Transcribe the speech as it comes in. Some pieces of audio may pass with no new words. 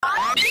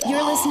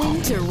You're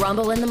listening to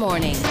Rumble in the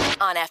Morning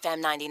on FM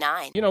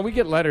 99. You know, we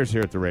get letters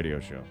here at the radio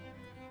show.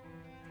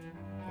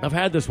 I've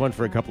had this one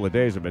for a couple of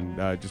days. I've been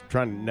just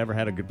never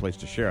had a good place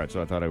to share it,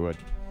 so I thought I would.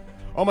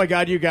 Oh, my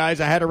God, you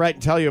guys, I had to write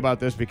and tell you about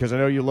this because I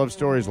know you love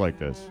stories like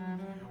this.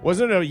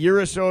 Wasn't it a year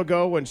or so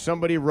ago when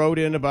somebody wrote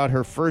in about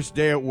her first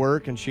day at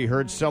work and she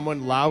heard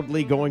someone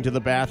loudly going to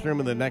the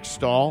bathroom in the next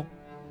stall?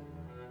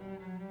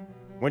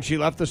 When she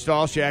left the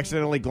stall, she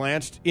accidentally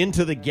glanced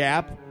into the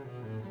gap,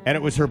 and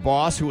it was her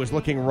boss who was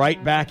looking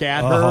right back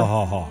at her.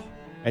 Oh.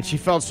 And she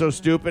felt so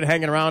stupid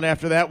hanging around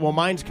after that. Well,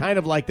 mine's kind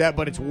of like that,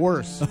 but it's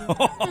worse.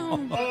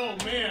 Oh,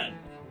 man.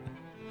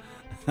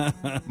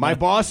 My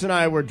boss and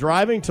I were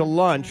driving to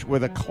lunch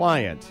with a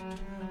client.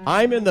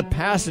 I'm in the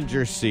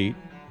passenger seat.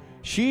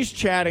 She's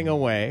chatting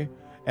away,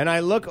 and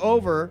I look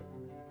over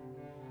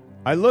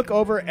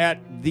at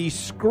the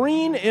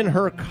screen in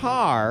her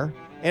car,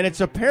 and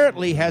it's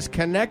apparently has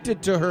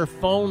connected to her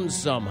phone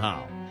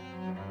somehow.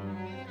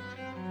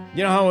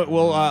 You know how it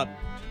will,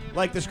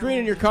 like the screen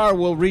in your car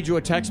will read you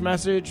a text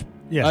message?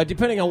 Yeah.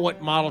 Depending on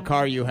what model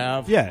car you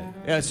have.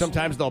 Yeah.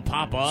 Sometimes they'll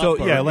pop up. So,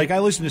 like I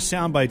listen to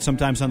sound bites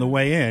sometimes on the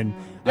way in.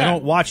 Yeah. I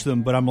don't watch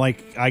them, but I'm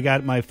like, I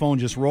got my phone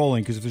just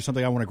rolling because if there's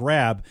something I want to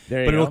grab,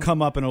 it'll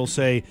come up and it'll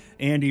say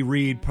Andy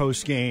Reid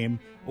post game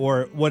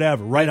or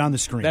whatever right on the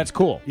screen. That's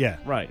cool. Yeah.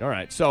 Right. All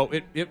right. So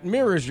it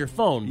mirrors your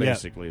phone,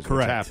 basically, is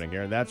correct. What's happening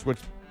here. And that's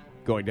what's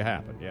going to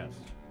happen, yes.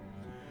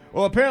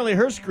 Well, apparently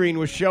her screen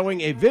was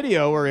showing a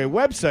video or a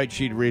website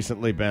she'd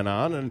recently been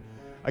on, and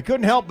I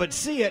couldn't help but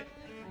see it,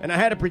 and I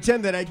had to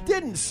pretend that I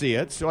didn't see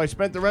it, so I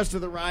spent the rest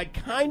of the ride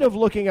kind of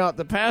looking out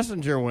the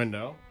passenger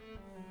window.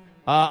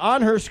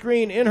 On her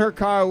screen in her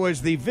car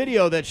was the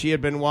video that she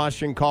had been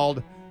watching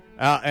called,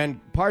 and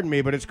pardon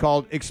me, but it's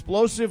called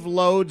Explosive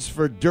Loads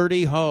for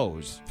Dirty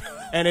Hose.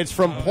 And it's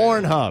from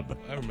Pornhub.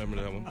 I remember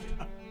that one.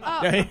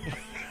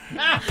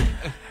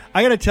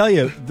 I got to tell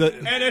you,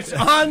 and it's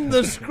on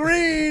the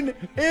screen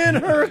in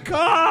her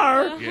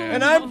car,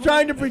 and I'm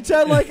trying to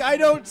pretend like I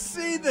don't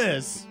see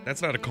this.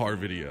 That's not a car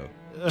video.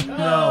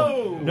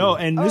 No,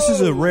 and this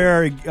is a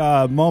rare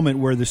moment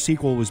where the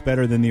sequel was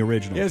better than the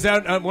original. Is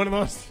that one of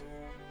those?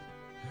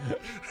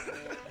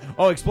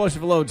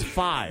 Explosive Loads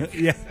 5.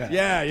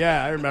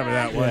 Yeah, I remember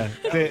that one.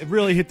 Yeah. They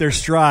really hit their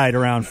stride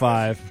around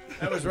 5.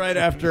 That was right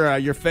after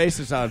Your Face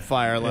is on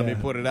Fire. Let me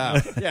put it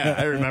out. Yeah,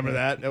 I remember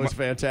that. That was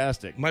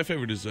fantastic. My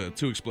favorite is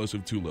Too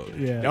Explosive, Too Loaded.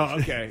 Yeah. Oh,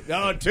 okay.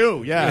 Oh,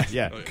 2.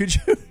 Yeah. Could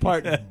you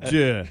Part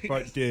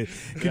J.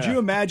 Could you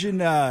imagine?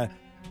 How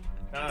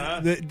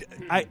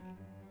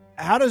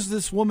does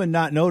this woman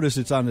not notice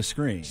it's on the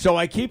screen? So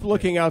I keep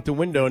looking out the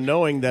window,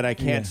 knowing that I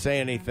can't say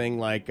anything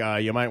like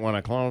you might want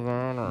to close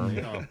on,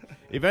 or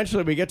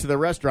Eventually, we get to the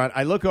restaurant.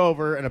 I look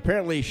over, and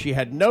apparently she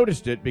had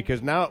noticed it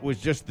because now it was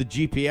just the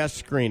GPS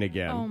screen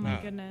again. Oh, my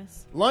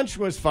goodness. Lunch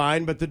was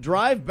fine, but the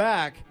drive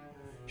back,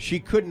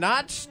 she could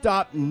not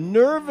stop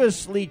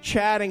nervously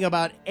chatting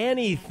about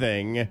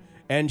anything,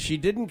 and she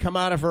didn't come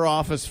out of her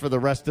office for the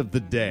rest of the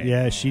day.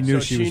 Yeah, she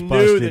knew she was knew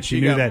busted. that She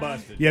knew got that.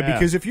 busted. Yeah,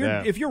 because if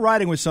you're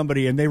riding with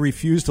somebody and they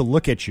refuse to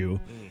look at you,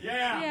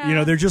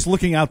 they're just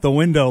looking out the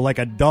window like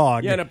a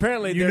dog. Yeah, and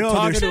apparently they're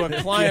talking to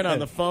a client on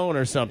the phone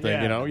or something,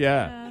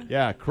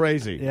 Yeah,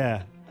 crazy.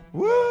 Yeah.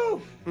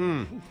 Woo!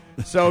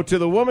 So to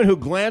the woman who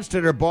glanced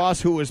at her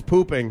boss who was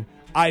pooping,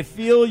 I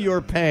feel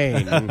your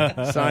pain.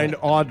 Signed,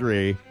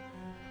 Audrey.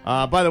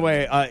 By the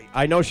way,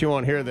 I know she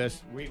won't hear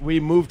this. We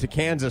moved to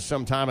Kansas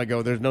some time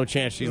ago. There's no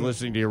chance she's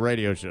listening to your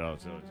radio show.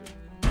 So just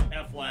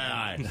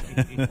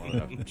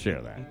FYI.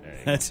 Share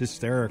that. That's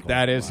hysterical.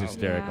 That is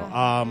hysterical.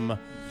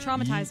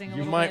 Traumatizing.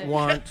 You might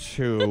want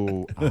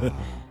to,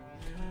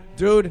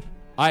 dude.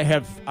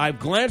 I've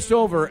glanced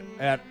over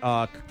at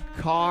a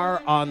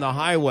car on the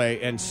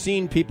highway and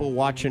seen people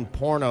watching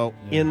porno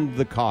in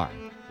the car.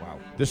 Wow,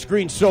 the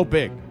screen's so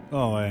big.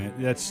 Oh,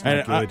 that's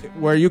not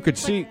good. Where you can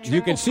see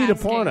the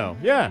porno.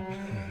 Yeah,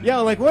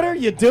 like what are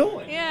you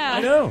doing? Yeah,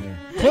 I know.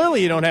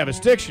 Clearly, you don't have a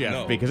stick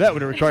shift because that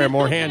would require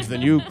more hands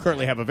than you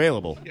currently have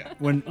available.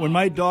 When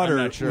my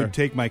daughter would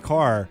take my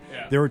car,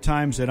 there were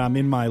times that I'm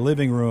in my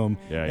living room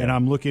and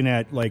I'm looking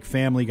at like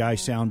Family Guy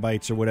sound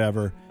bites or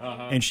whatever,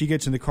 and she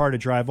gets in the car to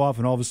drive off,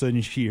 and all of a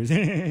sudden she hears,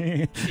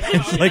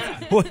 she's like,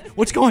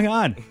 "What's going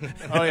on?"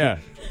 Oh yeah,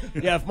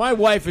 yeah. If my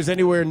wife is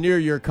anywhere near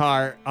your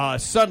car,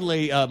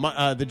 suddenly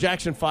the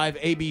Jackson 5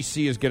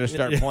 ABC is going to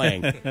start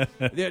playing.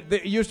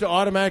 They used to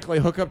automatically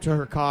hook up to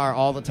her car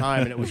all the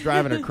time, and it was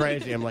driving her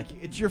crazy. I'm like,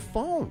 it's your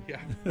phone. Yeah.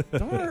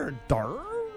 Darn.